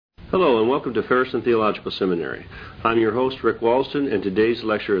Hello and welcome to Ferguson Theological Seminary. I'm your host, Rick Walston, and today's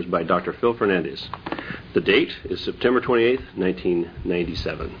lecture is by Dr. Phil Fernandes. The date is September 28th,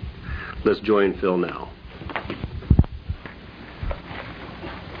 1997. Let's join Phil now.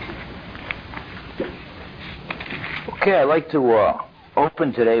 Okay, I'd like to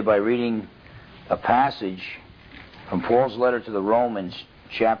open today by reading a passage from Paul's letter to the Romans,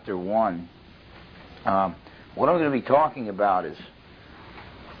 chapter 1. What I'm going to be talking about is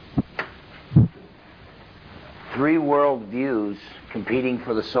three worldviews competing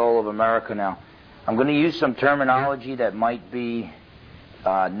for the soul of America. Now, I'm going to use some terminology that might be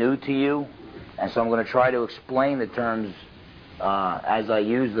new to you, and so I'm going to try to explain the terms as I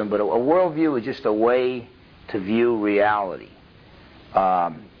use them. But a worldview is just a way to view reality.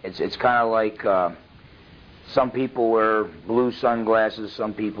 It's kind of like some people wear blue sunglasses,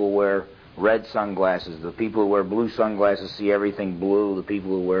 some people wear red sunglasses. The people who wear blue sunglasses see everything blue. The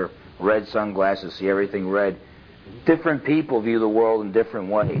people who wear red sunglasses see everything red. Different people view the world in different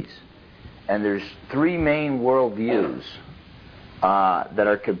ways. And there's three main worldviews that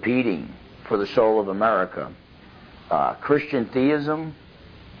are competing for the soul of America. Christian theism,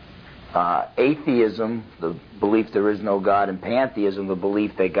 atheism, the belief there is no God, and pantheism, the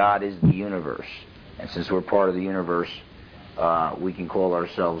belief that God is the universe. And since we're part of the universe, we can call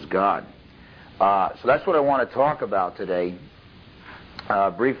ourselves God. So that's what I want to talk about today.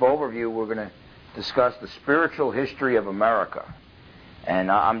 Brief overview, we're going to discuss the spiritual history of America. And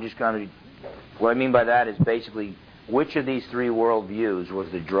I'm just going to, what I mean by that is basically which of these three worldviews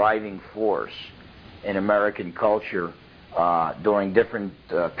was the driving force in American culture during different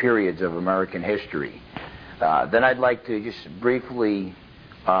periods of American history. Then I'd like to just briefly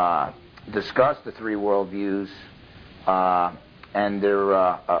discuss the three worldviews and their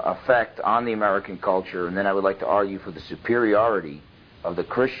effect on the American culture, and then I would like to argue for the superiority of the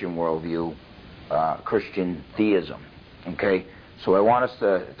Christian worldview, Christian theism. Okay, so I want us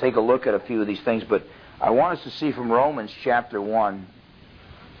to take a look at a few of these things, but I want us to see from Romans chapter 1.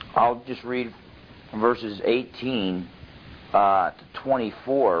 I'll just read from verses 18 to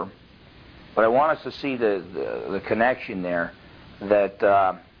 24, but I want us to see the connection there,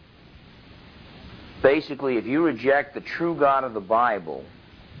 that basically if you reject the true God of the Bible,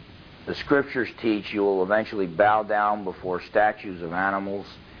 the Scriptures teach you will eventually bow down before statues of animals.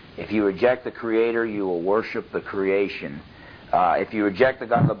 If you reject the Creator, you will worship the creation. If you reject the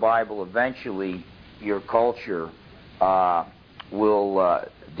God of the Bible, eventually your culture will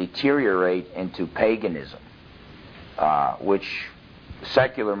deteriorate into paganism, which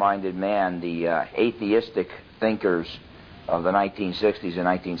secular-minded man, the atheistic thinkers of the 1960s and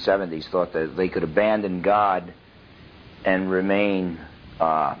 1970s thought that they could abandon God and remain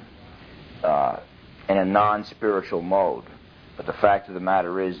in a non-spiritual mode. But the fact of the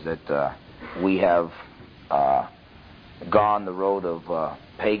matter is that we have gone the road of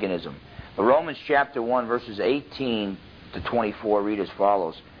paganism. The Romans chapter 1, verses 18 to 24 read as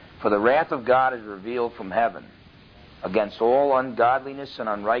follows. For the wrath of God is revealed from heaven against all ungodliness and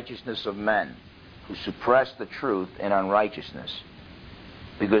unrighteousness of men, who suppress the truth in unrighteousness,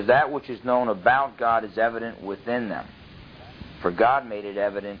 because that which is known about God is evident within them, for God made it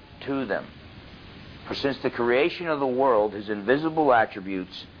evident to them. For since the creation of the world, His invisible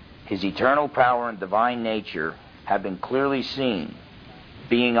attributes, His eternal power and divine nature, have been clearly seen,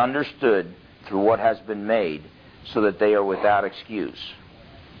 being understood through what has been made, so that they are without excuse.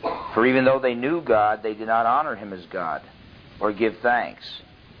 For even though they knew God, they did not honor Him as God, or give thanks,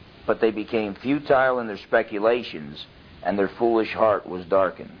 but they became futile in their speculations, and their foolish heart was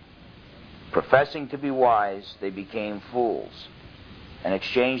darkened. Professing to be wise, they became fools, and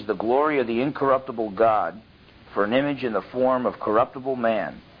exchanged the glory of the incorruptible God for an image in the form of corruptible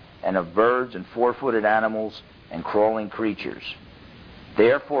man, and of birds and four-footed animals and crawling creatures.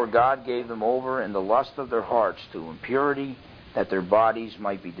 Therefore God gave them over in the lust of their hearts to impurity, that their bodies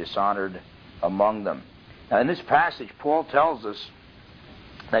might be dishonored among them. Now in this passage, Paul tells us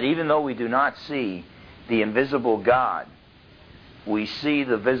that even though we do not see the invisible God, we see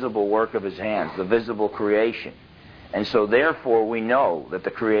the visible work of His hands, the visible creation. And so therefore we know that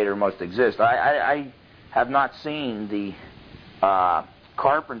the Creator must exist. I have not seen the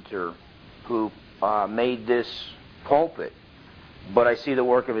carpenter who made this pulpit, but I see the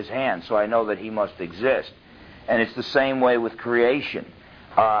work of His hands, so I know that He must exist. And it's the same way with creation.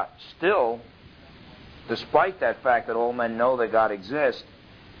 Still, despite that fact that all men know that God exists,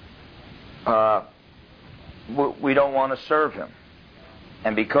 we don't want to serve Him.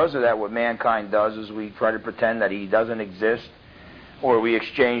 And because of that, what mankind does is we try to pretend that He doesn't exist, or we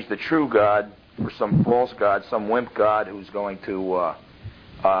exchange the true God for some false God, some wimp God who's going to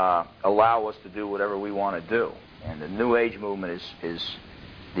allow us to do whatever we want to do. And the New Age movement is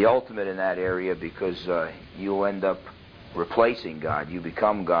the ultimate in that area, because you'll end up replacing God. You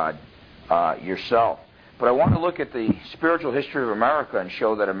become God yourself. But I want to look at the spiritual history of America and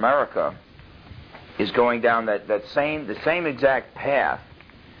show that America is going down the same exact path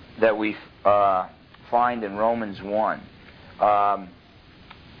that we find in Romans 1.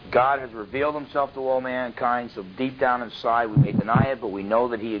 God has revealed himself to all mankind, so deep down inside we may deny it, but we know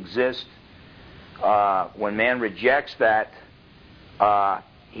that he exists. When man rejects that,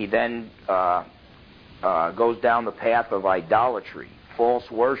 he then goes down the path of idolatry, false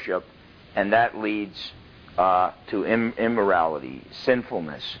worship, and that leads to immorality,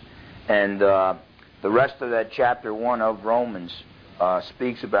 sinfulness. And the rest of that chapter 1 of Romans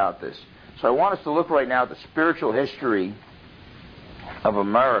speaks about this. So I want us to look right now at the spiritual history of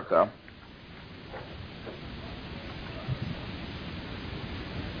America.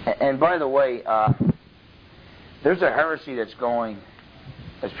 And by the way, there's a heresy that's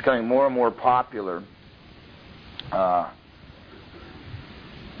becoming more and more popular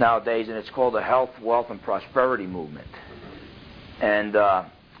nowadays, and it's called the health, wealth, and prosperity movement. And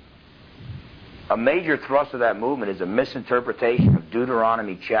a major thrust of that movement is a misinterpretation of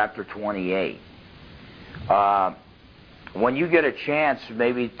Deuteronomy chapter 28. When you get a chance,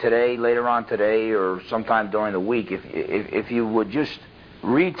 maybe today, later on today, or sometime during the week, if you would just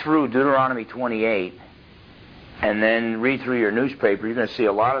read through Deuteronomy 28 and then read through your newspaper, you're going to see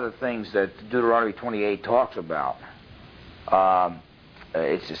a lot of the things that Deuteronomy 28 talks about.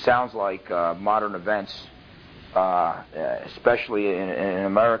 It sounds like modern events, especially in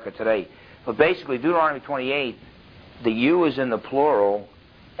America today. But basically, Deuteronomy 28, the you is in the plural,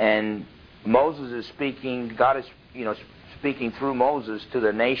 and Moses is speaking, God is speaking through Moses to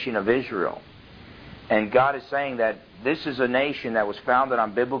the nation of Israel. And God is saying that this is a nation that was founded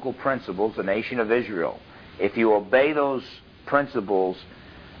on biblical principles, the nation of Israel. If you obey those principles,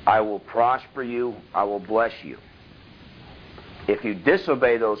 I will prosper you, I will bless you. If you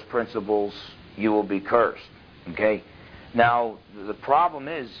disobey those principles, you will be cursed. Okay? Now, the problem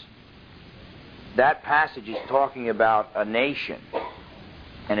is, that passage is talking about a nation,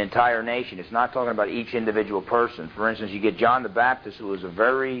 an entire nation. It's not talking about each individual person. For instance, you get John the Baptist, who was a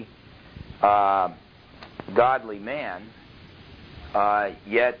very godly man,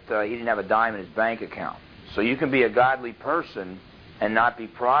 yet he didn't have a dime in his bank account. So you can be a godly person and not be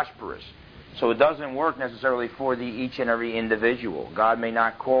prosperous. So it doesn't work necessarily for each and every individual. God may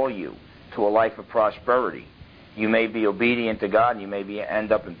not call you to a life of prosperity. You may be obedient to God, and you may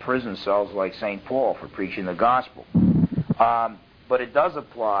end up in prison cells like St. Paul for preaching the gospel. But it does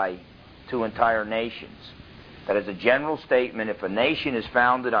apply to entire nations. That is a general statement. If a nation is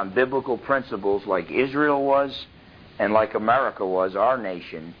founded on biblical principles like Israel was and like America was, our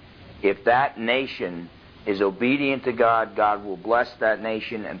nation, if that nation is obedient to God, God will bless that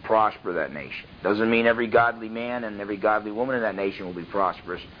nation and prosper that nation. Doesn't mean every godly man and every godly woman in that nation will be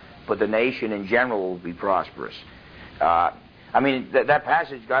prosperous, but the nation in general will be prosperous. That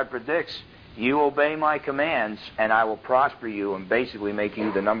passage, God predicts, you obey my commands and I will prosper you and basically make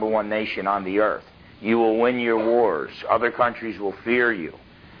you the number one nation on the earth. You will win your wars. Other countries will fear you.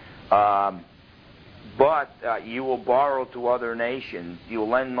 But you will borrow to other nations. You will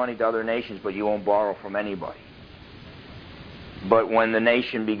lend money to other nations, but you won't borrow from anybody. But when the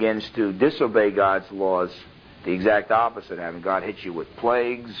nation begins to disobey God's laws, the exact opposite happens. God hits you with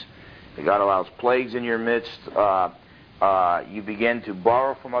plagues. God allows plagues in your midst. You begin to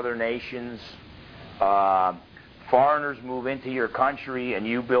borrow from other nations. Foreigners move into your country, and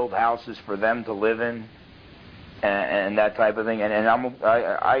you build houses for them to live in, and that type of thing. And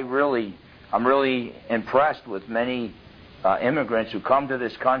I'm really impressed with many immigrants who come to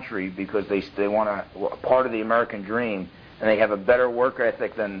this country because they want a part of the American dream, and they have a better work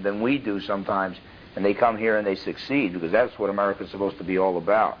ethic than we do sometimes, and they come here and they succeed because that's what America is supposed to be all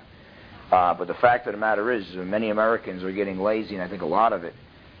about. But the fact of the matter is, many Americans are getting lazy, and I think a lot of it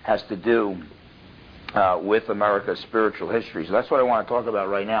has to do with America's spiritual history. So that's what I want to talk about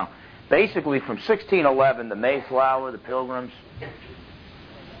right now. Basically, from 1611, the Mayflower, the Pilgrims,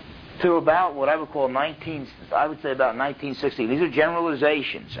 to about what I would call about 1960. These are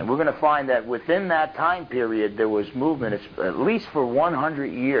generalizations, and we're going to find that within that time period there was movement, at least for 100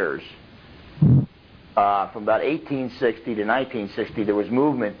 years, from about 1860 to 1960, there was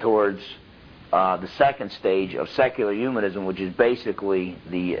movement towards the second stage of secular humanism, which is basically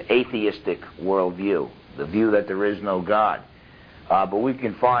the atheistic worldview, the view that there is no God. But we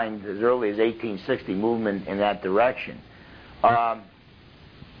can find as early as 1860 movement in that direction.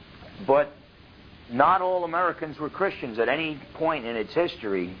 But not all Americans were Christians at any point in its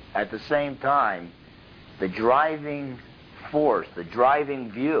history. At the same time, the driving force, the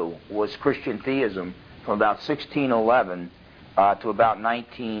driving view was Christian theism from about 1611 to about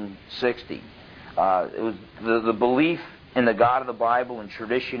 1960. It was the belief in the God of the Bible and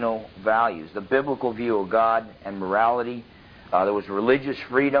traditional values, the biblical view of God and morality. There was religious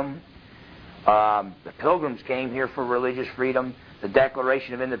freedom. The Pilgrims came here for religious freedom. The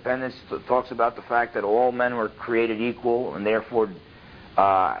Declaration of Independence talks about the fact that all men were created equal and therefore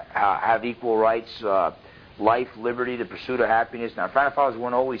have equal rights, life, liberty, the pursuit of happiness. Now, Founding Fathers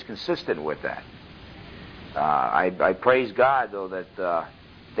weren't always consistent with that. I praise God, though, that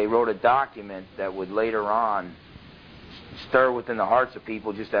they wrote a document that would later on stir within the hearts of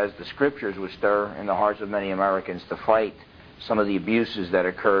people, just as the Scriptures would stir in the hearts of many Americans to fight some of the abuses that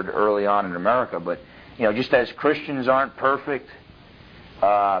occurred early on in America. But, just as Christians aren't perfect,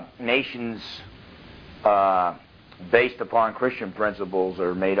 nations based upon Christian principles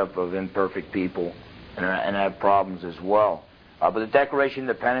are made up of imperfect people and have problems as well. But the Declaration of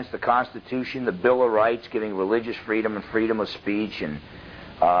Independence, the Constitution, the Bill of Rights giving religious freedom and freedom of speech, and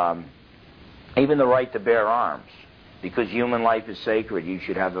even the right to bear arms. Because human life is sacred, you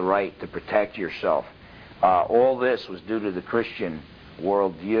should have the right to protect yourself. All this was due to the Christian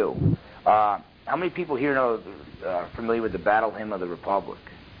worldview. How many people here familiar with the Battle Hymn of the Republic?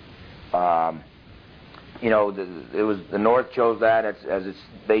 It was the North chose that as its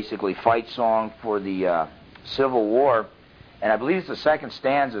basically fight song for the Civil War, and I believe it's the second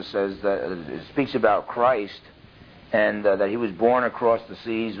stanza says that it speaks about Christ and that He was born across the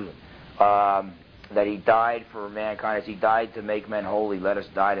seas, that He died for mankind. As He died to make men holy, let us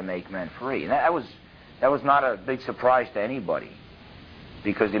die to make men free. And that was not a big surprise to anybody,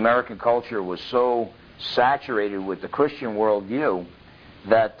 because the American culture was so saturated with the Christian worldview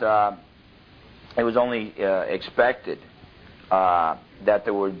that it was only expected that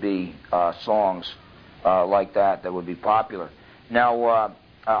there would be songs like that would be popular. Now, on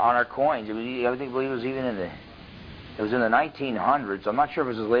our coins, I believe it was even in the 1900s. I'm not sure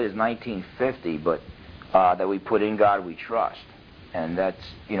if it was as late as 1950, but that we put "In God We Trust," and that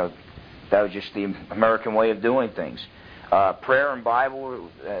was just the American way of doing things. Prayer and Bible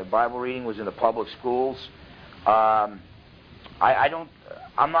reading was in the public schools.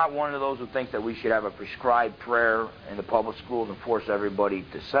 I'm not one of those who thinks that we should have a prescribed prayer in the public schools and force everybody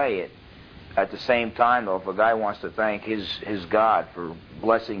to say it. At the same time, though, if a guy wants to thank his God for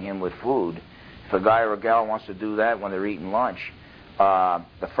blessing him with food, if a guy or a gal wants to do that when they're eating lunch,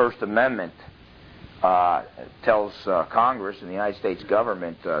 the First Amendment tells Congress and the United States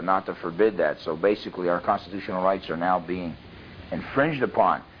government not to forbid that. So basically our constitutional rights are now being infringed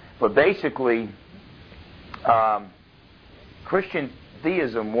upon. But basically, Christian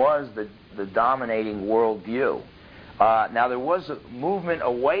theism was the dominating worldview. Now, there was a movement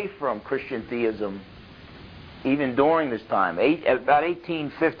away from Christian theism even during this time. About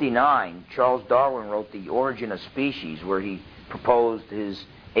 1859, Charles Darwin wrote The Origin of Species, where he proposed his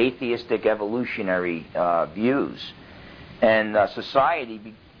atheistic evolutionary views. And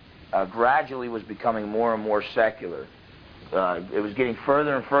society gradually was becoming more and more secular. It was getting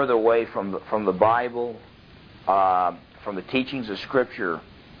further and further away from the Bible, from the teachings of Scripture,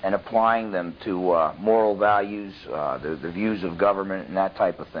 and applying them to moral values, the views of government, and that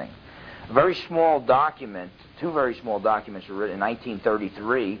type of thing. A very small document, two very small documents were written in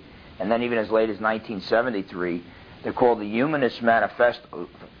 1933, and then even as late as 1973. They're called the Humanist Manifestos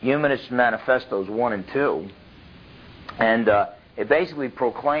 1 and 2, and it basically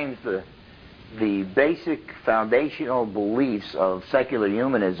proclaims the basic foundational beliefs of secular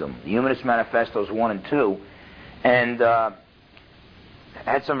humanism. The Humanist Manifestos 1 and 2, and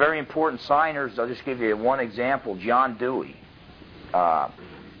had some very important signers. I'll just give you one example. John Dewey.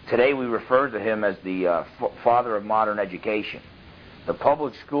 Today we refer to him as the father of modern education. The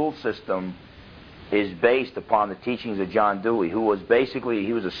public school system is based upon the teachings of John Dewey, who was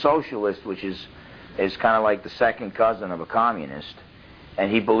he was a socialist, which is kind of like the second cousin of a communist. And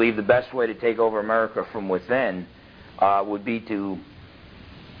he believed the best way to take over America from within would be to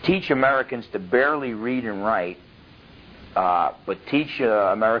teach Americans to barely read and write, but teach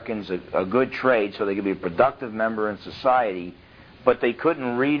Americans a good trade so they could be a productive member in society, but they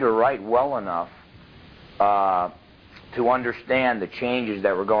couldn't read or write well enough to understand the changes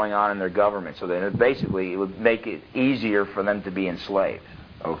that were going on in their government. So that basically it would make it easier for them to be enslaved.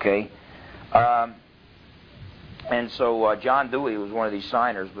 Okay? And so John Dewey was one of these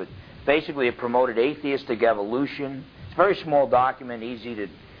signers, but basically it promoted atheistic evolution. It's a very small document, easy to,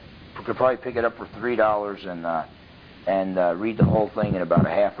 you could probably pick it up for $3 and read the whole thing in about a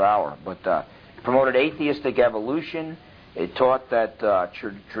half hour. But promoted atheistic evolution. It taught that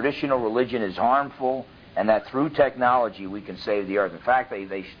traditional religion is harmful, and that through technology we can save the earth. In fact,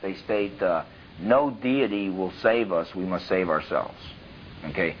 they state no deity will save us, we must save ourselves.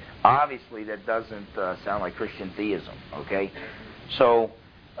 Okay? Obviously, that doesn't sound like Christian theism. Okay? So,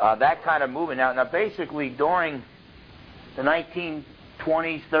 that kind of movement. Now, basically, during the 1920s,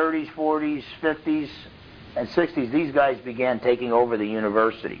 30s, 40s, 50s, and 60s, these guys began taking over the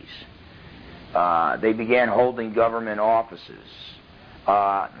universities. They began holding government offices.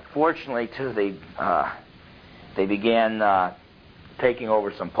 Fortunately, too, they began taking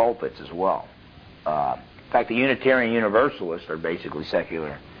over some pulpits as well. In fact, the Unitarian Universalists are basically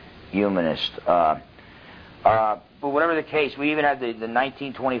secular humanists. But whatever the case, we even had the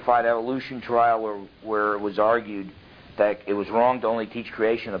 1925 evolution trial where it was argued that it was wrong to only teach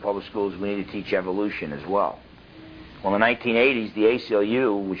creation in the public schools. We need to teach evolution as well. Well, in the 1980s, the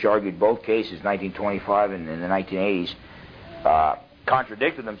ACLU, which argued both cases, 1925 and in the 1980s,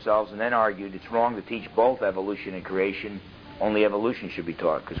 contradicted themselves and then argued it's wrong to teach both evolution and creation. Only evolution should be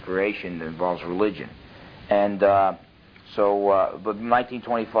taught because creation involves religion. And but in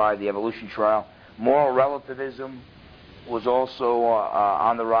 1925, the evolution trial, moral relativism was also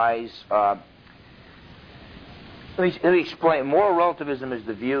on the rise. Let me explain. Moral relativism is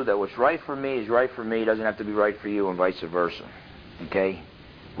the view that what's right for me is right for me, doesn't have to be right for you, and vice versa. Okay?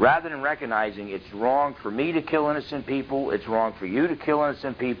 Rather than recognizing it's wrong for me to kill innocent people, it's wrong for you to kill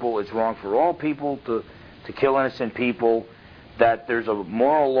innocent people, it's wrong for all people to kill innocent people, that there's a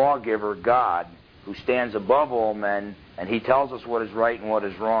moral lawgiver, God, who stands above all men, and he tells us what is right and what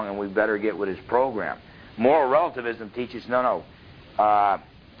is wrong, and we better get with his program. Moral relativism teaches, no,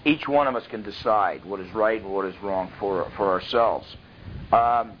 each one of us can decide what is right and what is wrong for ourselves.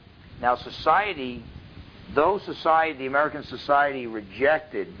 Now, society, the American society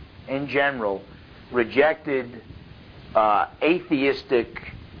rejected, in general, an atheistic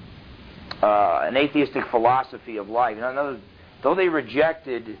philosophy of life. In other words, though they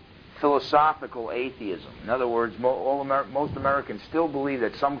rejected philosophical atheism, in other words, most Americans still believe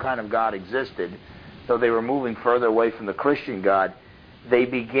that some kind of God existed, though they were moving further away from the Christian God, they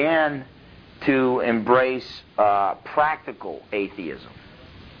began to embrace practical atheism.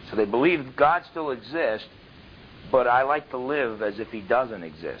 So they believe God still exists, but I like to live as if he doesn't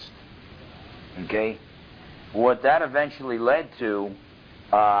exist. Okay? What that eventually led to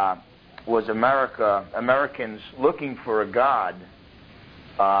was Americans looking for a God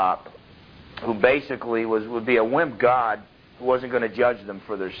who basically would be a wimp God who wasn't going to judge them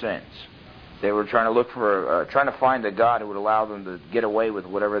for their sins. They were trying to find a God who would allow them to get away with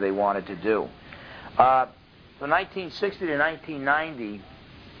whatever they wanted to do. From 1960 to 1990,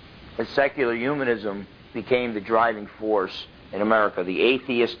 secular humanism became the driving force in America, the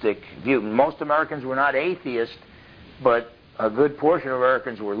atheistic view. Most Americans were not atheists, but a good portion of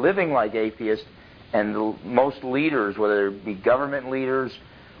Americans were living like atheists, and most leaders, whether it be government leaders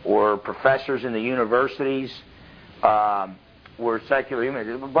or professors in the universities, were secular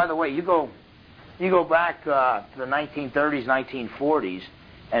humanists. By the way, you go back to the 1930s, 1940s,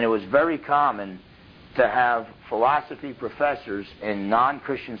 and it was very common to have philosophy professors in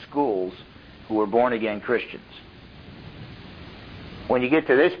non-Christian schools who were born-again Christians. When you get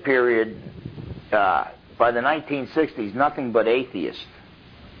to this period, by the 1960s, nothing but atheists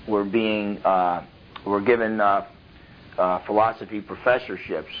were given philosophy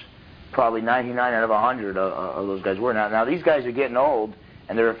professorships. Probably 99 out of 100 of those guys were. Now these guys are getting old,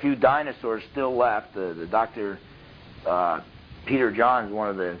 and there are a few dinosaurs still left. The Dr. Peter Johns, one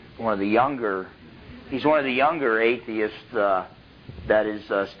of the younger. He's one of the younger atheists that is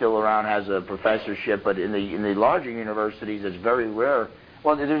still around, has a professorship. But in the larger universities, it's very rare.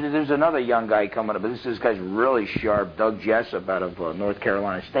 Well, there's another young guy coming up, but this guy's really sharp, Doug Jessup out of North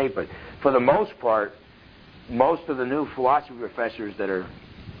Carolina State. But for the most part, most of the new philosophy professors that are,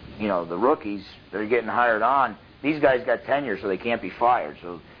 the rookies that are getting hired on, these guys got tenure, so they can't be fired.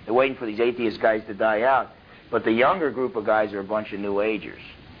 So they're waiting for these atheist guys to die out. But the younger group of guys are a bunch of New Agers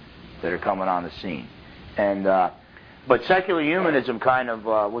that are coming on the scene. And but secular humanism kind of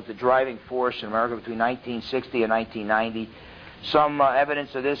was the driving force in America between 1960 and 1990. Some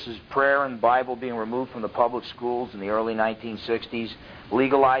evidence of this is prayer and Bible being removed from the public schools in the early 1960s,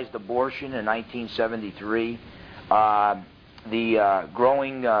 legalized abortion in 1973, the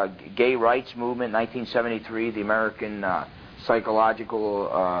growing gay rights movement in 1973, the American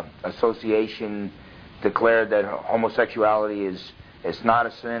Psychological Association declared that homosexuality is not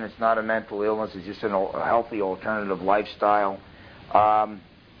a sin, it's not a mental illness, it's just a healthy alternative lifestyle. And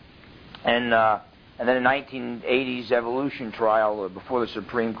then in 1980's evolution trial before the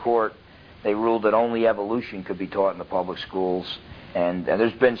Supreme Court they ruled that only evolution could be taught in the public schools. And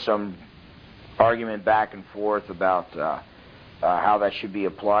there's been some argument back and forth about how that should be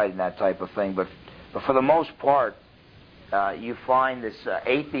applied and that type of thing. But for the most part, you find this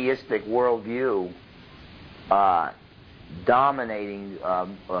atheistic worldview dominating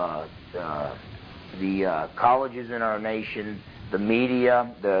the colleges in our nation, the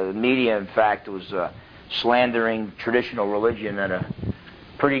media. The media, in fact, was slandering traditional religion at a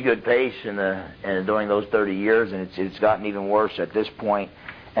pretty good pace during those 30 years, and it's gotten even worse at this point.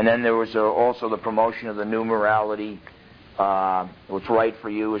 And then there was also the promotion of the new morality. What's right for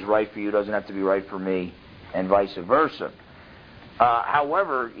you is right for you, doesn't have to be right for me, and vice versa.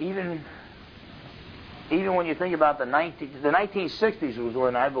 However, even when you think about the 1960s was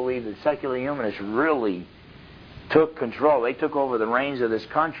when I believe the secular humanists really took control. They took over the reins of this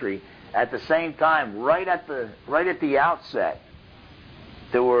country. At the same time, right at the outset,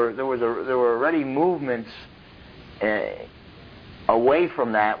 there were already movements away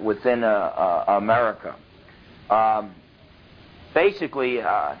from that within America. Basically,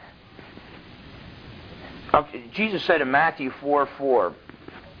 Jesus said in Matthew 4:4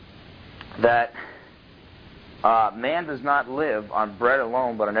 that man does not live on bread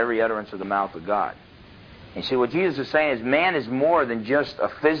alone, but on every utterance of the mouth of God. And see, what Jesus is saying is man is more than just a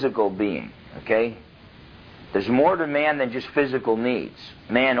physical being, okay? There's more to man than just physical needs.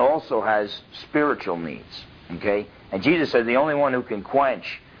 Man also has spiritual needs, okay? And Jesus said the only one who can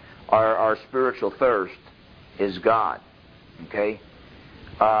quench our spiritual thirst is God, okay?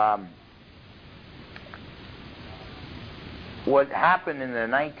 What happened in the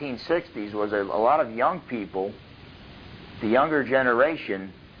 1960s was a lot of young people, the younger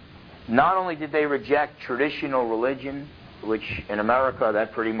generation, not only did they reject traditional religion, which in America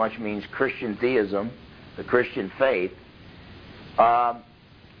that pretty much means Christian theism, the Christian faith,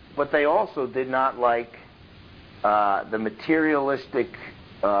 but they also did not like the materialistic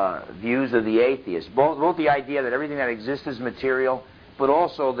views of the atheists. Both the idea that everything that exists is material, but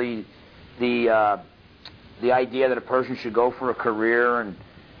also the idea that a person should go for a career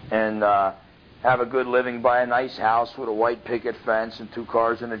and have a good living, buy a nice house with a white picket fence and 2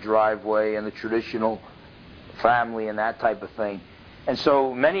 cars in a driveway and the traditional family and that type of thing. And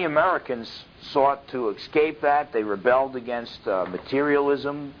so many Americans sought to escape that. They rebelled against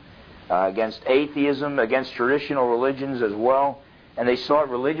materialism, against atheism, against traditional religions as well. And they sought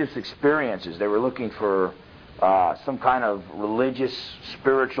religious experiences. They were looking for some kind of religious,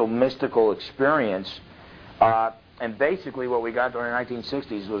 spiritual, mystical experience. And basically what we got during the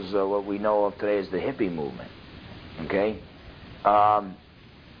 1960s was what we know of today as the hippie movement. Okay?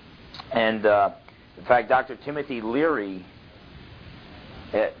 In fact, Dr. Timothy Leary,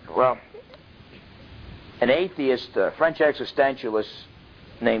 an atheist, French existentialist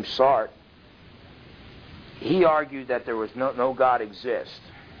named Sartre, he argued that there was no God exists.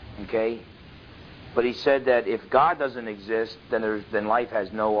 Okay? But he said that if God doesn't exist, then life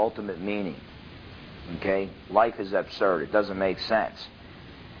has no ultimate meaning. Okay? Life is absurd. It doesn't make sense.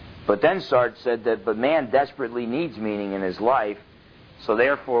 But then Sartre said that, but man desperately needs meaning in his life, so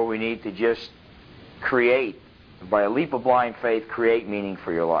therefore we need to just create, by a leap of blind faith, create meaning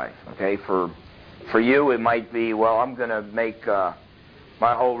for your life. Okay? For you, it might be, well, I'm going to make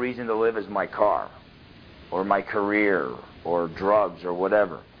my whole reason to live is my car, or my career, or drugs, or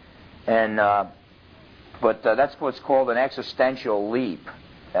whatever. And but that's what's called an existential leap.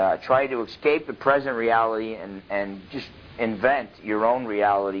 Try to escape the present reality and just invent your own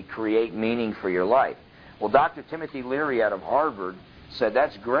reality, create meaning for your life. Well, Dr. Timothy Leary out of Harvard said,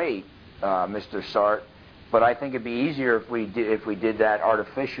 that's great, Mr. Sartre, but I think it'd be easier if we did that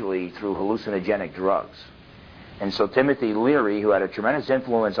artificially through hallucinogenic drugs. And so Timothy Leary, who had a tremendous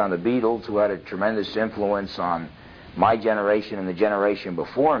influence on the Beatles, who had a tremendous influence on my generation and the generation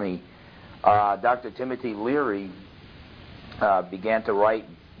before me, Dr. Timothy Leary began to write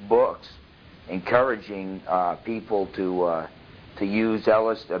books encouraging people to use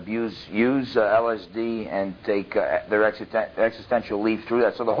LSD and take their existential leap through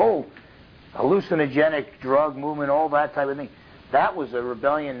that. So the whole hallucinogenic drug movement, all that type of thing, that was a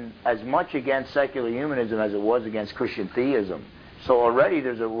rebellion as much against secular humanism as it was against Christian theism. So already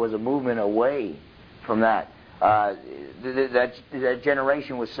there was a movement away from that. That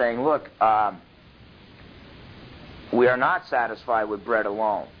generation was saying, look, we are not satisfied with bread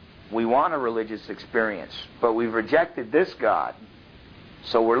alone. We want a religious experience, but we've rejected this God,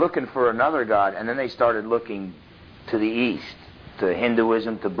 so we're looking for another God. And then they started looking to the east, to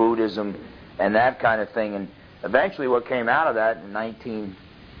Hinduism, to Buddhism, and that kind of thing. And eventually what came out of that in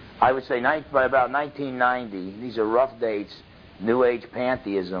by about 1990, these are rough dates, New Age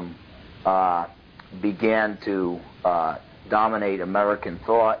pantheism began to dominate American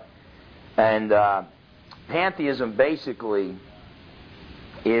thought. And pantheism basically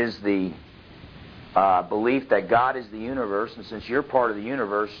is the belief that God is the universe, and since you're part of the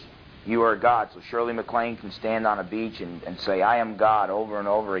universe, you are God. So Shirley MacLaine can stand on a beach and say, "I am God," over and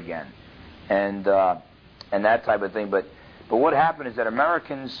over again, and that type of thing. But what happened is that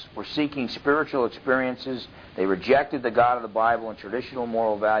Americans were seeking spiritual experiences. They rejected the God of the Bible and traditional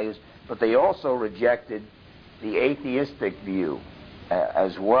moral values, but they also rejected the atheistic view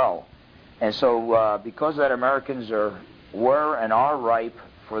as well. And so because of that, Americans were and are ripe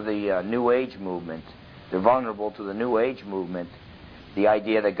for the New Age movement. They're vulnerable to the New Age movement, the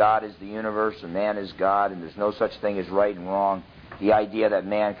idea that God is the universe and man is God and there's no such thing as right and wrong, the idea that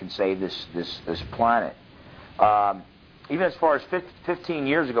man can save this planet. Even as far as 15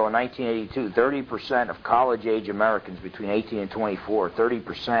 years ago, in 1982, 30% of college-age Americans between 18 and 24,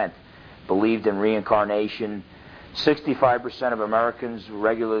 30% believed in reincarnation. 65% of Americans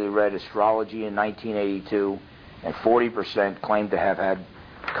regularly read astrology in 1982, and 40% claimed to have had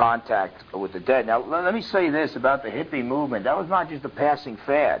contact with the dead. Now, let me say this about the hippie movement. That was not just a passing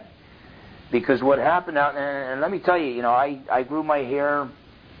fad, because what happened out, and let me tell you, I grew my hair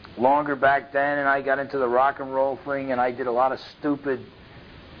longer back then, and I got into the rock and roll thing, and I did a lot of stupid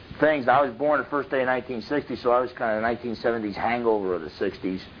things. Now, I was born the first day of 1960, so I was kind of the 1970s hangover of the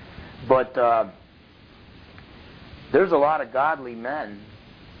 60s. But there's a lot of godly men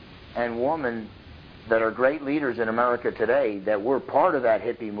and women that are great leaders in America today that were part of that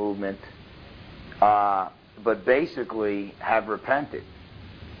hippie movement, but basically have repented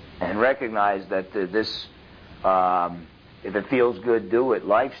and recognized that this if it feels good, do it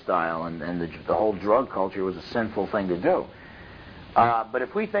lifestyle, and the whole drug culture was a sinful thing to do. But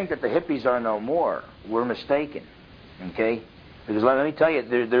if we think that the hippies are no more, we're mistaken, okay? Because let me tell you,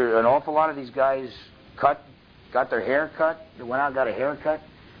 there an awful lot of these guys got their hair cut, they went out and got a haircut,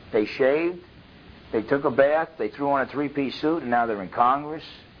 they shaved, they took a bath, they threw on a three-piece suit, and now they're in Congress,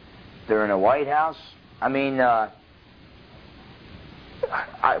 they're in the White House. I mean,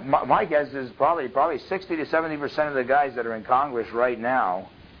 my guess is probably 60 to 70% of the guys that are in Congress right now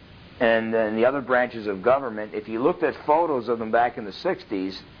and in the other branches of government, if you looked at photos of them back in the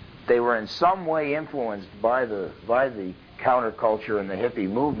 60s, they were in some way influenced by the counterculture and the hippie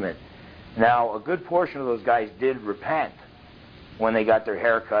movement. Now, a good portion of those guys did repent when they got their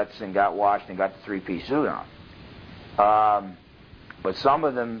haircuts and got washed and got the three-piece suit on. But some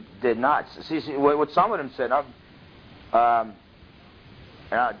of them did not. See, what some of them said, I'm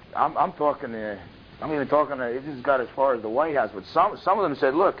even talking, this has got as far as the White House, but some of them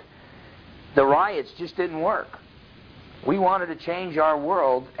said, look, the riots just didn't work. We wanted to change our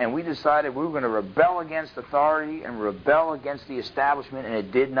world, and we decided we were going to rebel against authority and rebel against the establishment, and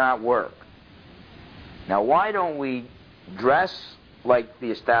it did not work. Now, why don't we dress like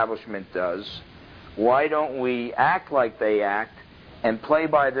the establishment does? Why don't we act like they act and play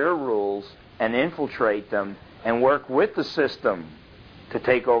by their rules and infiltrate them and work with the system to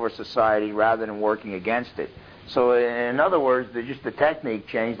take over society rather than working against it? So in other words, the technique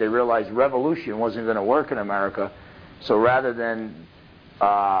changed. They realized revolution wasn't going to work in America. So rather than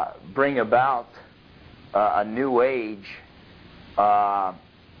bring about a new age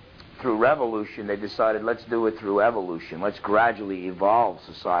through revolution, they decided, let's do it through evolution. Let's gradually evolve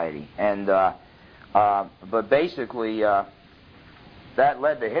society. And but basically, the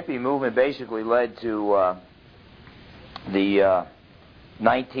hippie movement basically led to the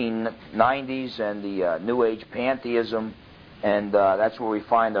 1990s and the New Age pantheism, and that's where we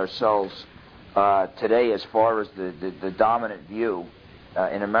find ourselves today as far as the dominant view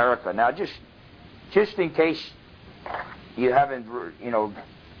in America. Now, just in case you haven't,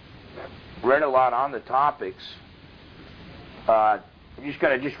 read a lot on the topics, I'm just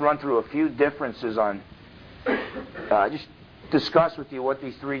going to run through a few differences on, just discuss with you what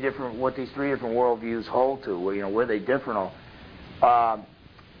these three different worldviews hold to, where they differ.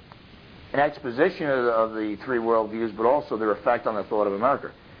 An exposition of the three worldviews, but also their effect on the thought of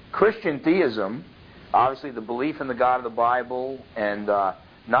America. Christian theism, obviously the belief in the God of the Bible, and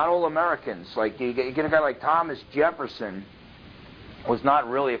not all Americans. Like you get a guy like Thomas Jefferson was not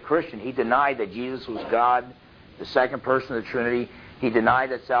really a Christian. He denied that Jesus was God, the second person of the Trinity. He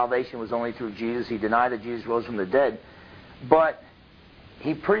denied that salvation was only through Jesus. He denied that Jesus rose from the dead. But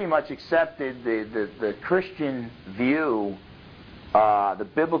he pretty much accepted the Christian view, the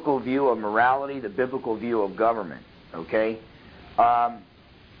biblical view of morality, the biblical view of government. Okay?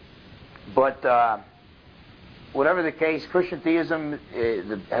 But whatever the case, Christian theism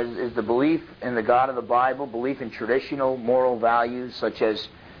is the belief in the God of the Bible, belief in traditional moral values such as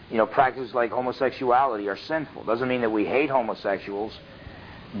practices like homosexuality are sinful. Doesn't mean that we hate homosexuals,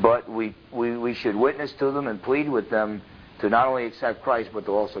 but we should witness to them and plead with them to not only accept Christ, but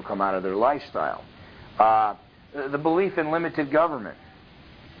to also come out of their lifestyle. The belief in limited government.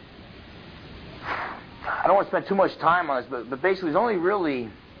 I don't want to spend too much time on this, but basically there's only really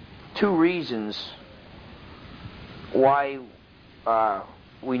two reasons why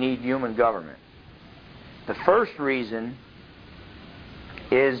we need human government. The first reason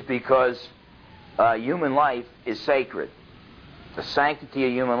is because human life is sacred. The sanctity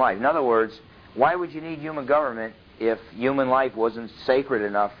of human life. In other words, why would you need human government if human life wasn't sacred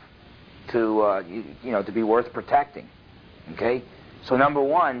enough to be worth protecting? Okay? So number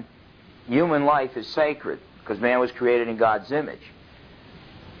one, human life is sacred because man was created in God's image.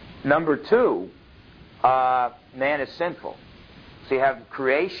 Number two, man is sinful. So you have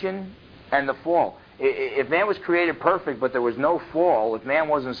creation and the fall. If man was created perfect but there was no fall, if man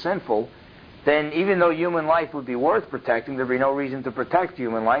wasn't sinful, then even though human life would be worth protecting, there'd be no reason to protect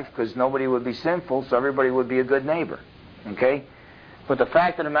human life because nobody would be sinful, so everybody would be a good neighbor. Okay? But the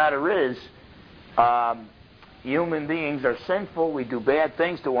fact of the matter is, human beings are sinful, we do bad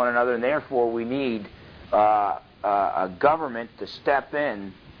things to one another, and therefore we need a government to step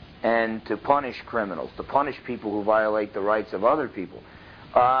in and to punish criminals, to punish people who violate the rights of other people.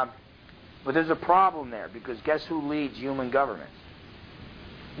 But there's a problem there, because guess who leads human government?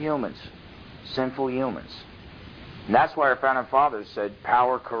 Humans. Sinful humans. And that's why our founding fathers said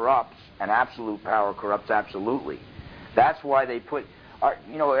power corrupts, and absolute power corrupts absolutely. That's why they put...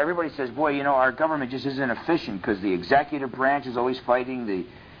 everybody says, boy, our government just isn't efficient because the executive branch is always fighting the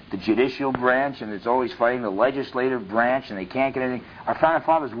judicial branch, and it's always fighting the legislative branch, and they can't get anything. Our founding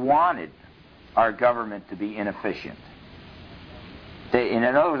fathers wanted our government to be inefficient. In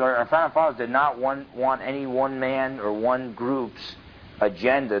other words, our founding fathers did not want any one man or one group's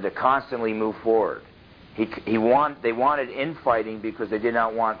agenda to constantly move forward. They wanted infighting because they did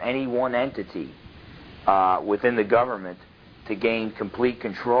not want any one entity within the government to gain complete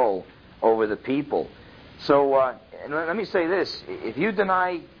control over the people. So let me say this: if you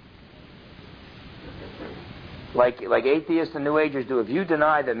deny, like atheists and New Agers do, if you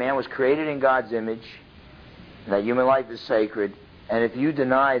deny that man was created in God's image, and that human life is sacred, and if you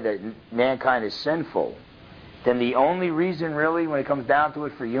deny that mankind is sinful, then the only reason really, when it comes down to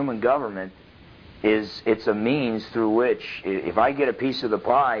it, for human government is it's a means through which, if I get a piece of the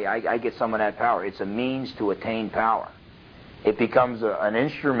pie, I get some of that power. It's a means to attain power. It becomes an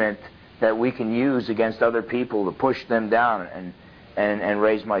instrument that we can use against other people to push them down and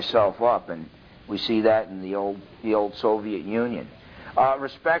raise myself up. And we see that in the old Soviet Union.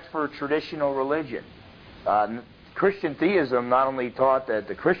 Respect for traditional religion. Christian theism not only taught that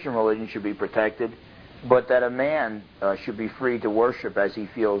the Christian religion should be protected, but that a man should be free to worship as he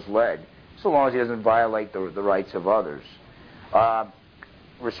feels led, so long as he doesn't violate the rights of others.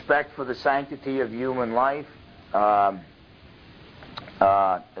 Respect for the sanctity of human life.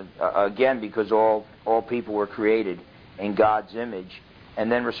 Again, because all people were created in God's image.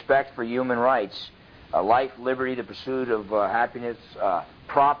 And then respect for human rights. Life, liberty, the pursuit of happiness,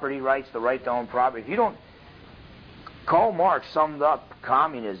 property rights, the right to own property. If you don't... Karl Marx summed up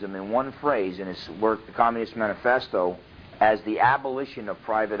communism in one phrase in his work, The Communist Manifesto, as the abolition of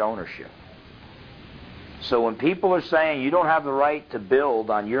private ownership. So when people are saying you don't have the right to build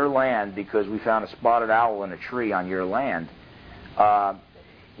on your land because we found a spotted owl in a tree on your land,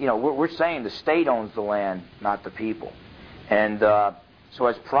 we're saying the state owns the land, not the people. And so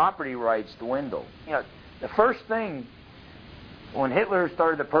as property rights dwindle, the first thing, when Hitler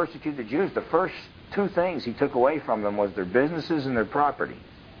started to persecute the Jews, the first two things he took away from them was their businesses and their property.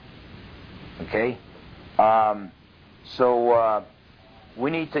 Okay? So we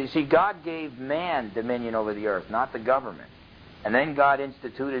need to see, God gave man dominion over the earth, not the government. And then God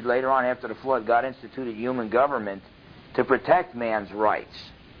instituted, later on after the flood, God instituted human government to protect man's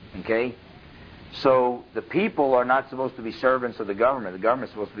rights. Okay? So the people are not supposed to be servants of the government. The government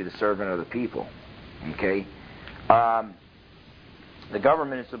is supposed to be the servant of the people. Okay? The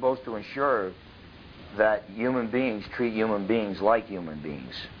government is supposed to ensure that human beings treat human beings like human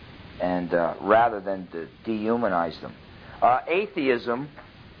beings, and rather than to dehumanize them. Atheism,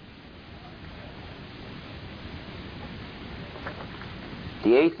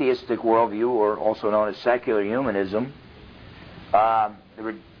 the atheistic worldview, or also known as secular humanism,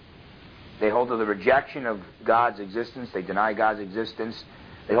 they hold to the rejection of God's existence. They deny God's existence.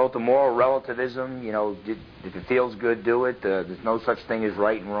 They hold to moral relativism. If it feels good, do it. There's no such thing as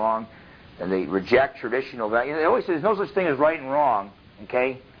right and wrong. And they reject traditional values. They always say there's no such thing as right and wrong.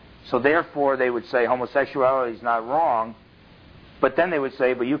 Okay? So therefore, they would say homosexuality is not wrong, But then they would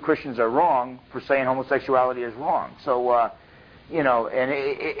say, but you Christians are wrong for saying homosexuality is wrong. So, and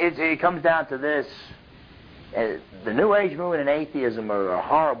it comes down to this. The New Age movement and atheism are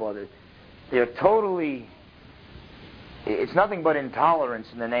horrible. They're totally... It's nothing but intolerance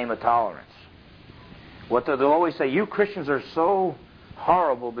in the name of tolerance. They'll always say, you Christians are so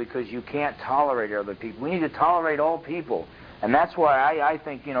horrible because you can't tolerate other people. We need to tolerate all people. And that's why I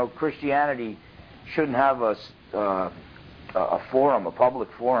think, Christianity shouldn't have a forum, a public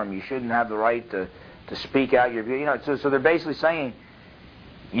forum. You shouldn't have the right to speak out your view. So they're basically saying,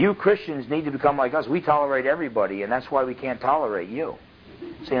 you Christians need to become like us. We tolerate everybody, and that's why we can't tolerate you.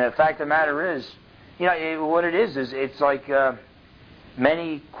 See, the fact of the matter is, what it is it's like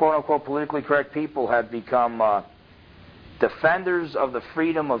many quote-unquote politically correct people have become defenders of the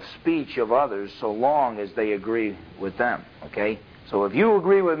freedom of speech of others so long as they agree with them, okay? So if you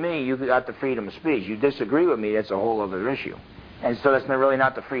agree with me, you've got the freedom of speech. You disagree with me, that's a whole other issue. And so that's really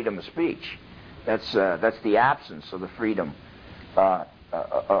not the freedom of speech. That's the absence of the freedom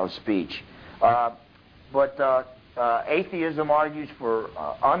of speech. But atheism argues for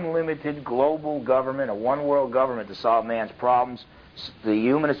unlimited global government, a one-world government to solve man's problems. The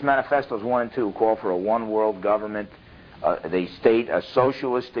Humanist Manifestos 1 and 2 call for a one-world government. They state a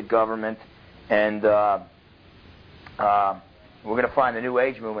socialistic government, and we're going to find the New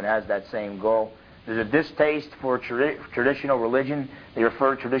Age movement has that same goal. There's a distaste for traditional religion. They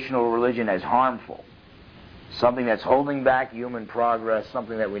refer to traditional religion as harmful, something that's holding back human progress,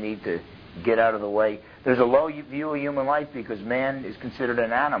 something that we need to get out of the way. There's a low view of human life because man is considered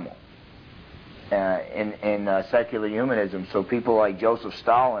an animal in secular humanism. So people like Joseph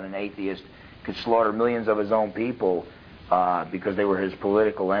Stalin, an atheist, could slaughter millions of his own people because they were his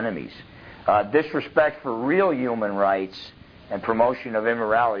political enemies. Disrespect for real human rights and promotion of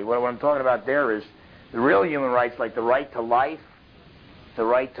immorality. What I'm talking about there is the real human rights, like the right to life, the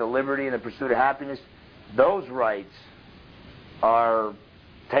right to liberty and the pursuit of happiness. Those rights are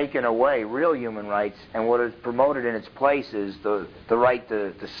taken away, real human rights, and what is promoted in its place is the right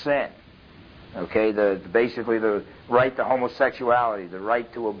to sin. Okay, basically the right to homosexuality, the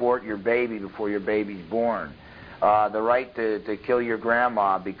right to abort your baby before your baby's born, the right to kill your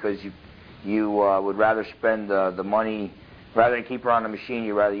grandma because you would rather spend the money, rather than keep her on the machine,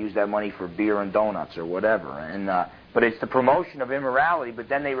 you'd rather use that money for beer and donuts or whatever. And but it's the promotion of immorality. But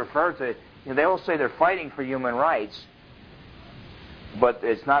then they refer to, they all say they're fighting for human rights, but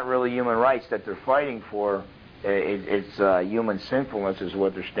it's not really human rights that they're fighting for. It's human sinfulness is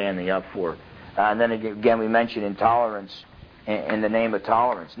what they're standing up for. And then again, we mentioned intolerance in the name of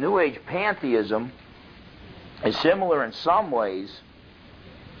tolerance. New Age pantheism is similar in some ways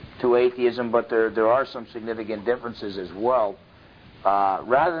to atheism, but there are some significant differences as well.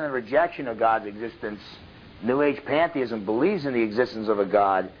 Rather than rejection of God's existence, New Age pantheism believes in the existence of a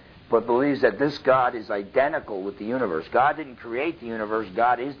God, but believes that this God is identical with the universe. God didn't create the universe,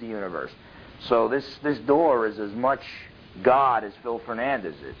 God is the universe. So this door is as much God as Phil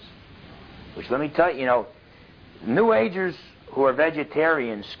Fernandes is. Which, let me tell you, New Agers who are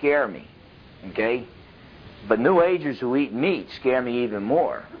vegetarians scare me, okay? But New Agers who eat meat scare me even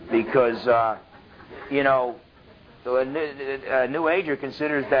more because, a New Ager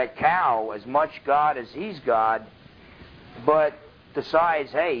considers that cow as much God as he's God, but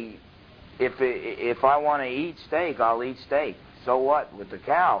decides, hey, if I want to eat steak, I'll eat steak. So what with the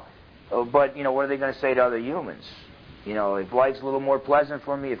cow? But, what are they going to say to other humans? If life's a little more pleasant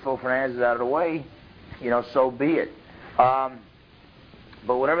for me, if Phil Fernandes is out of the way, so be it.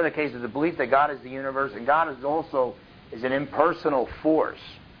 But whatever the case is, the belief that God is the universe, and God is also an impersonal force.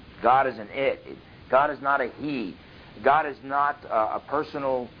 God is an it. God is not a he. God is not a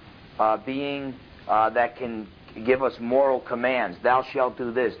personal being that can give us moral commands. Thou shalt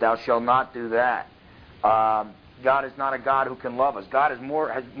do this. Thou shalt not do that. God is not a God who can love us. God has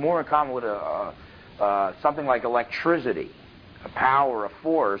more in common with something like electricity, a power, a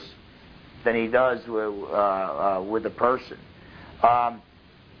force, than he does with a person.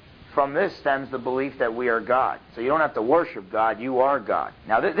 From this stems the belief that we are God. So you don't have to worship God, you are God.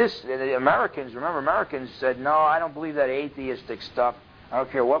 Now the Americans said, no, I don't believe that atheistic stuff. I don't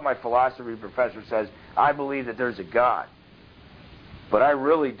care what my philosophy professor says. I believe that there's a God. But I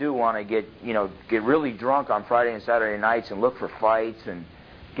really do want to get really drunk on Friday and Saturday nights and look for fights and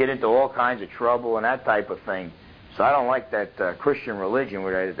get into all kinds of trouble and that type of thing. So I don't like that Christian religion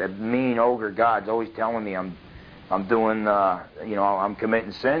where that mean ogre God's always telling me I'm doing, I'm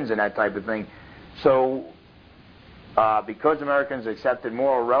committing sins and that type of thing. So because Americans accepted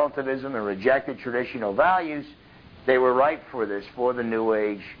moral relativism and rejected traditional values, they were ripe for this, for the New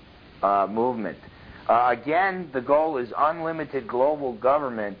Age movement. Again, the goal is unlimited global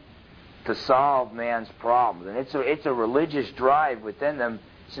government to solve man's problems. And it's a religious drive within them,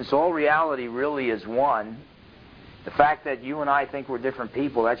 since all reality really is one. The fact that you and I think we're different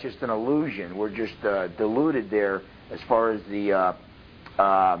people, that's just an illusion. We're just deluded there as far as the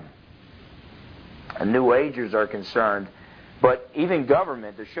New Agers are concerned. But even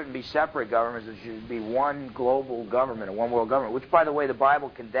government, there shouldn't be separate governments. There should be one global government, a one world government, which, by the way, the Bible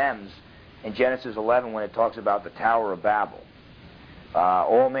condemns in Genesis 11 when it talks about the Tower of Babel.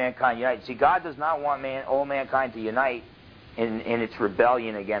 All mankind united. See, God does not want all mankind to unite in its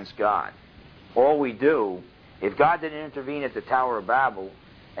rebellion against God. All we do, if God didn't intervene at the Tower of Babel,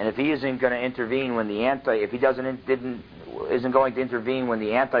 and if He isn't going to intervene when if He isn't going to intervene when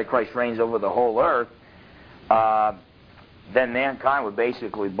the Antichrist reigns over the whole earth, then mankind would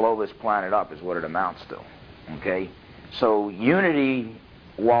basically blow this planet up, is what it amounts to. Okay, so unity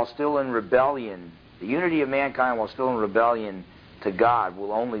while still in rebellion, the unity of mankind while still in rebellion to God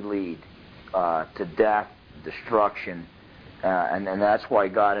will only lead to death, destruction, and that's why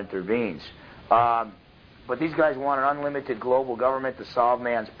God intervenes. But these guys want an unlimited global government to solve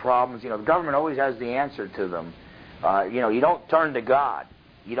man's problems. The government always has the answer to them. You don't turn to God.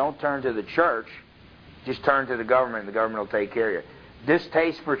 You don't turn to the church. Just turn to the government, and the government will take care of you.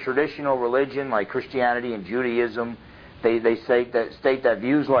 Distaste for traditional religion like Christianity and Judaism, they state that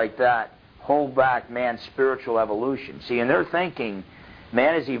views like that hold back man's spiritual evolution. See, in their thinking,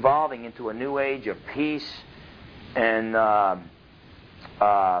 man is evolving into a new age of peace and a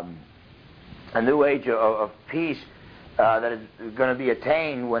new age of peace that is going to be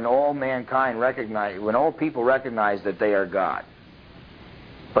attained when all people recognize that they are God.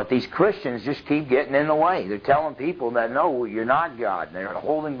 But these Christians just keep getting in the way. They're telling people that, no, you're not God. And they're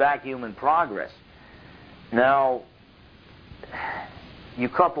holding back human progress. Now, you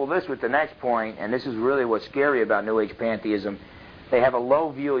couple this with the next point, and this is really what's scary about New Age pantheism. They have a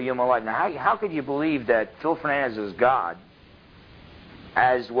low view of human life. Now, how could you believe that Phil Fernandes is God,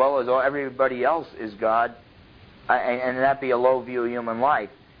 as well as everybody else is God, and that be a low view of human life?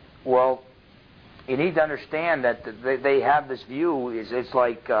 Well, you need to understand that they have this view. It's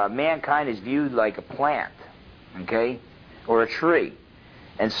like mankind is viewed like a plant, okay, or a tree.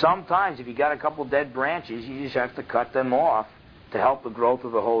 And sometimes, if you got a couple dead branches, you just have to cut them off to help the growth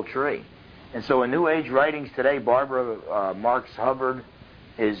of the whole tree. And so, in New Age writings today, Barbara Marx Hubbard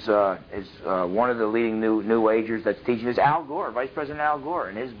is one of the leading New Agers that's teaching this. Al Gore, Vice President Al Gore,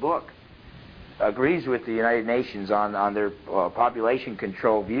 in his book, agrees with the United Nations on their population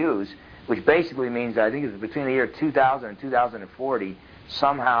control views, which basically means that I think it's between the year 2000 and 2040,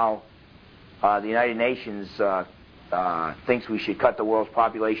 somehow the United Nations thinks we should cut the world's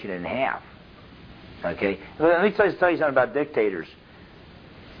population in half. Okay? Let me tell you something about dictators.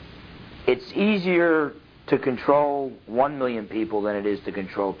 It's easier to control 1 million people than it is to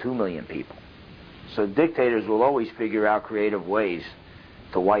control 2 million people. So dictators will always figure out creative ways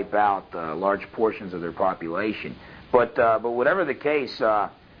to wipe out large portions of their population. But whatever the case,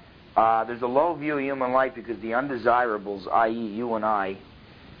 there's a low view of human life because the undesirables, i.e. you and I,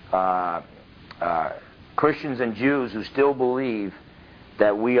 Christians and Jews who still believe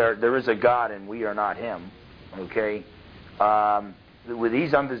that there is a God and we are not Him, okay? With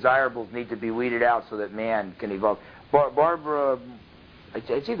these undesirables need to be weeded out so that man can evolve. Barbara,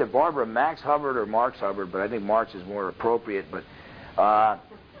 it's either Barbara Max Hubbard or Marx Hubbard, but I think Marx is more appropriate.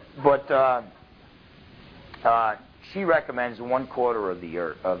 She recommends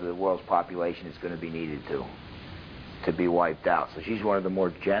 1/4 of the world's population is going to be needed to be wiped out. So she's one of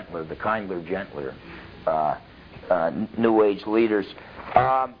the kinder, gentler New Age leaders.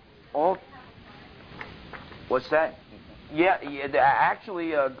 What's that? Yeah.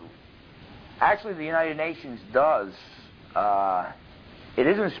 Actually, the United Nations does. It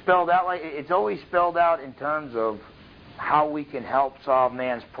isn't spelled out like it's always spelled out in terms of how we can help solve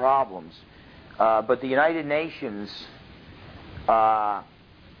man's problems. But the United Nations, on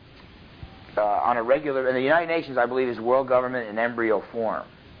a regular, and the United Nations, I believe, is world government in embryo form.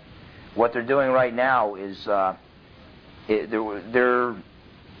 What they're doing right now is they're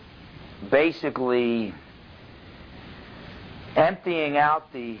basically emptying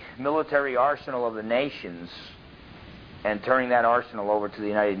out the military arsenal of the nations and turning that arsenal over to the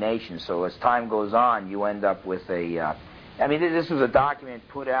United Nations. So as time goes on, you end up with this was a document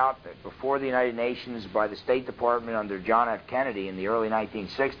put out before the United Nations by the State Department under John F. Kennedy in the early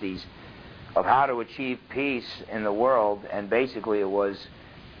 1960s of how to achieve peace in the world, and basically it was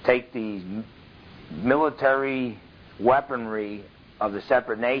take the military weaponry of the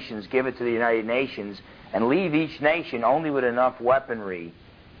separate nations, give it to the United Nations, and leave each nation only with enough weaponry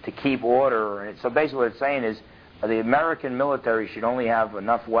to keep order. And so basically what it's saying is the American military should only have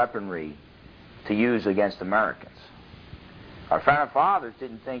enough weaponry to use against Americans. Our founding fathers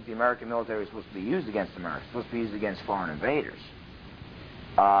didn't think the American military was supposed to be used against Americans. It was supposed to be used against foreign invaders.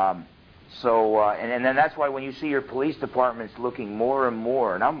 And then that's why when you see your police departments looking more and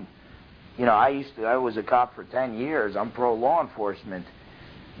more, and I was a cop for 10 years. I'm pro law enforcement,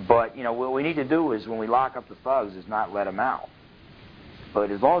 but what we need to do is when we lock up the thugs is not let them out. But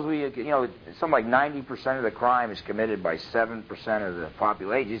as long as we, something like 90% of the crime is committed by 7% of the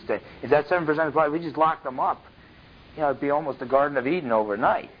population. If that 7% of the population, we just locked them up, it'd be almost the Garden of Eden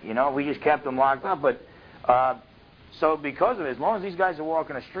overnight. We just kept them locked up. But so because of it, as long as these guys are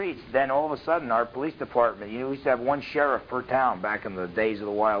walking the streets, then all of a sudden our police department, we used to have one sheriff per town back in the days of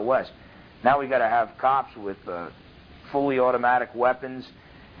the Wild West. Now we got to have cops with fully automatic weapons.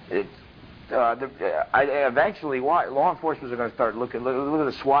 Eventually, law enforcement are going to start looking. Look at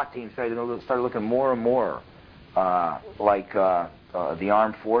the SWAT teams. They're going to start looking more and more like the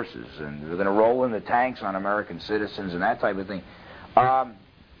armed forces, and they're going to roll in the tanks on American citizens and that type of thing. And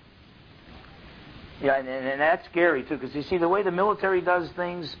that's scary too, because you see the way the military does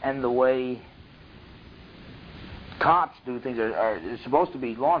things and the way cops do things are supposed to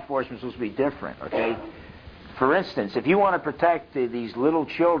be. Law enforcement is supposed to be different. Okay. For instance, if you want to protect these little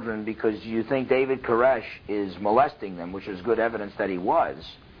children because you think David Koresh is molesting them, which is good evidence that he was,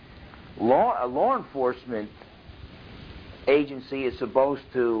 a law enforcement agency is supposed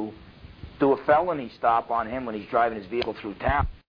to do a felony stop on him when he's driving his vehicle through town.